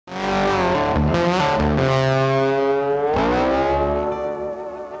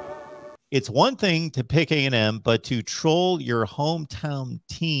It's one thing to pick A&M, but to troll your hometown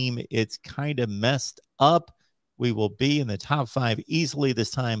team, it's kind of messed up. We will be in the top 5 easily this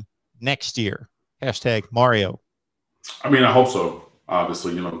time next year. Hashtag Mario. I mean, I hope so.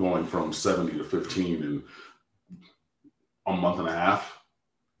 Obviously, you know, going from 70 to 15 in a month and a half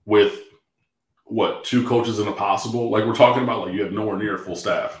with what, 2 coaches and a possible, like we're talking about, like you have nowhere near full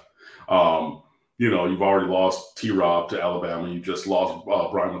staff. You know, you've already lost T-Rob to Alabama. You just lost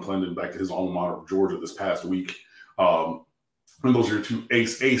Brian McClendon back to his alma mater of Georgia this past week. And those are your 2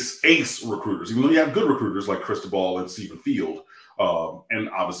 ace recruiters, even though you have good recruiters like Cristobal and Stephen Field, and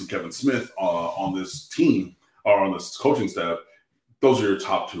obviously Kevin Smith on this team or on this coaching staff. Those are your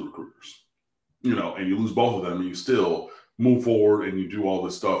top 2 recruiters, you know, and you lose both of them and you still move forward and you do all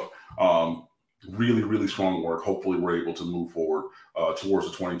this stuff. Really, really strong work. Hopefully we're able to move forward towards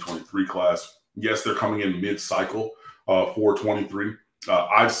the 2023 class. Yes, they're coming in mid-cycle for 23.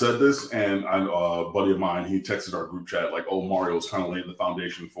 I've said this, and a buddy of mine, he texted our group chat like, oh, Mario's kind of laying the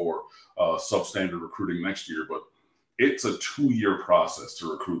foundation for substandard recruiting next year. But it's a 2-year process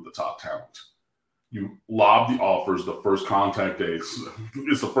to recruit the top talent. You lob the offers the first contact day.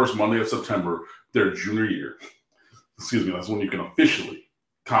 It's the first Monday of September, their junior year. Excuse me, that's when you can officially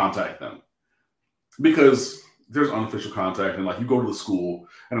contact them. Because there's unofficial contact, and like you go to the school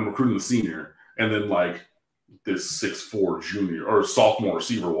and I'm recruiting the senior, and then like this 6'4" junior or sophomore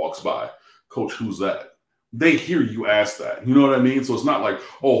receiver walks by. Coach, who's that? They hear you ask that. You know what I mean? So it's not like,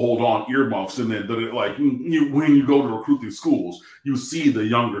 oh, hold on, earmuffs, and then like when you go to recruit these schools, you see the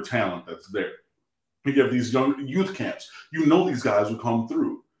younger talent that's there. You have these young youth camps. You know these guys who come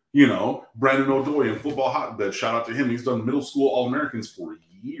through. You know, Brandon O'Doy in football hotbed. Shout out to him. He's done middle school All-Americans for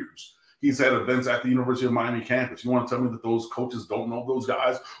years. He's had events at the University of Miami campus. You want to tell me that those coaches don't know those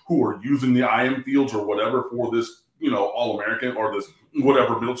guys who are using the IM fields or whatever for this, you know, All-American or this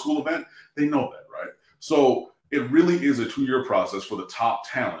whatever middle school event? They know that, right? So it really is a 2-year process for the top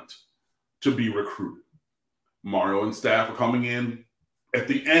talent to be recruited. Mario and staff are coming in at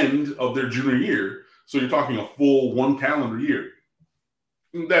the end of their junior year. So you're talking a full 1 calendar year.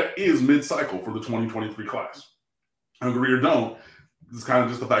 That is mid-cycle for the 2023 class. Agree or don't, it's kind of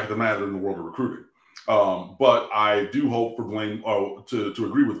just the fact of the matter in the world of recruiting. But I do hope for Blaine, to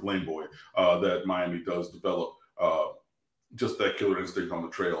agree with Blaine Boy, that Miami does develop just that killer instinct on the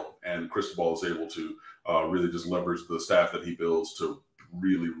trail, and Cristobal is able to really just leverage the staff that he builds to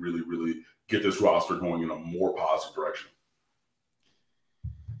really, really, really get this roster going in a more positive direction.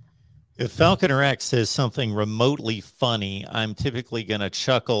 If Falconer X says something remotely funny, I'm typically going to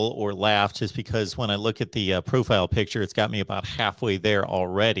chuckle or laugh just because when I look at the profile picture, it's got me about halfway there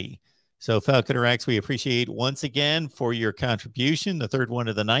already. So Falconer X, we appreciate once again for your contribution, the 3rd one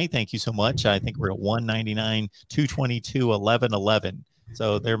of the night. Thank you so much. I think we're at 199, 222, 1111.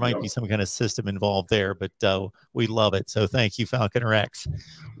 So there might be some kind of system involved there, but we love it. So thank you, Falconer X.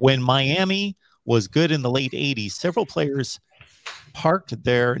 When Miami was good in the late 80s, several players parked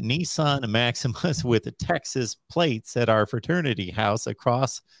their Nissan Maximas with the Texas plates at our fraternity house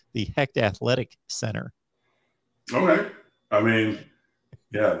across the Hecht Athletic Center. Okay. I mean,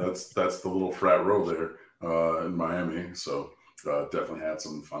 yeah, that's the little frat row there in Miami. So definitely had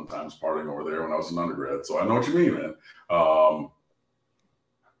some fun times partying over there when I was an undergrad. So I know what you mean, man.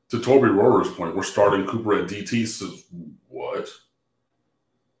 To Toby Rohrer's point, we're starting Cooper at DT. So what?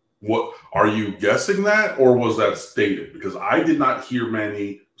 What are you guessing that, or was that stated? Because I did not hear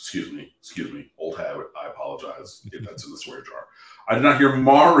Manny. Excuse me, old habit. I apologize if that's in the swear jar. I did not hear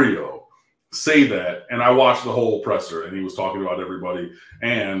Mario say that, and I watched the whole presser, and he was talking about everybody.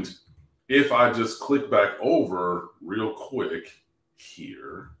 And if I just click back over real quick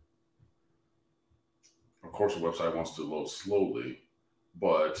here, of course the website wants to load slowly,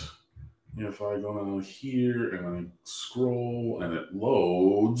 but if I go down here and I scroll and it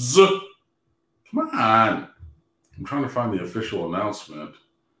loads, come on. I'm trying to find the official announcement.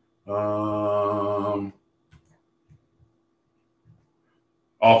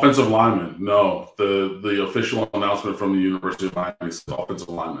 Offensive lineman. No, the official announcement from the University of Miami is offensive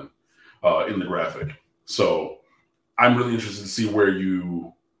lineman in the graphic. So I'm really interested to see where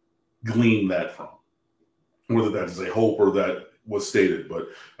you glean that from, whether that is a hope or that was stated. But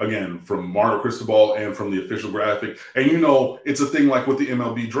again, from Mark Cristobal and from the official graphic, and you know, it's a thing like with the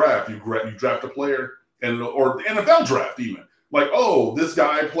MLB draft, you draft a player, and or the NFL draft even, like, oh, this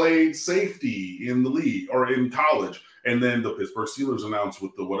guy played safety in the league or in college, and then the Pittsburgh Steelers announced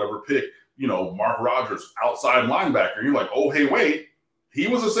with the whatever pick, you know, Mark Rogers, outside linebacker. And you're like, oh, hey, wait, he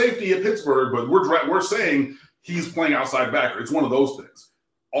was a safety at Pittsburgh, but we're saying he's playing outside backer. It's one of those things.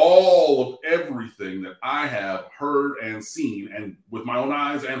 all of everything that I have heard and seen, and with my own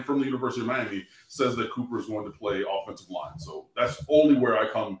eyes and from the University of Miami, says that Cooper is going to play offensive line. So that's only where I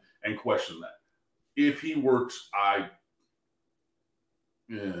come and question that. If he works,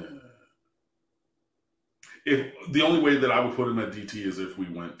 if the only way that I would put him at DT is if we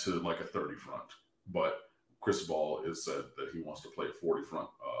went to like a 30 front, but Cristobal has said that he wants to play a 40 front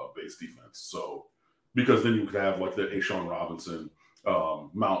base defense. So because then you could have like the Ashawn Robinson,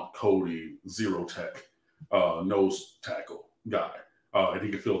 Mount Cody, zero tech, nose tackle guy, and he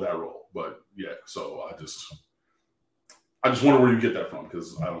could fill that role. But yeah, so I just wonder where you get that from,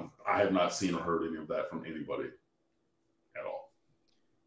 because I have not seen or heard any of that from anybody.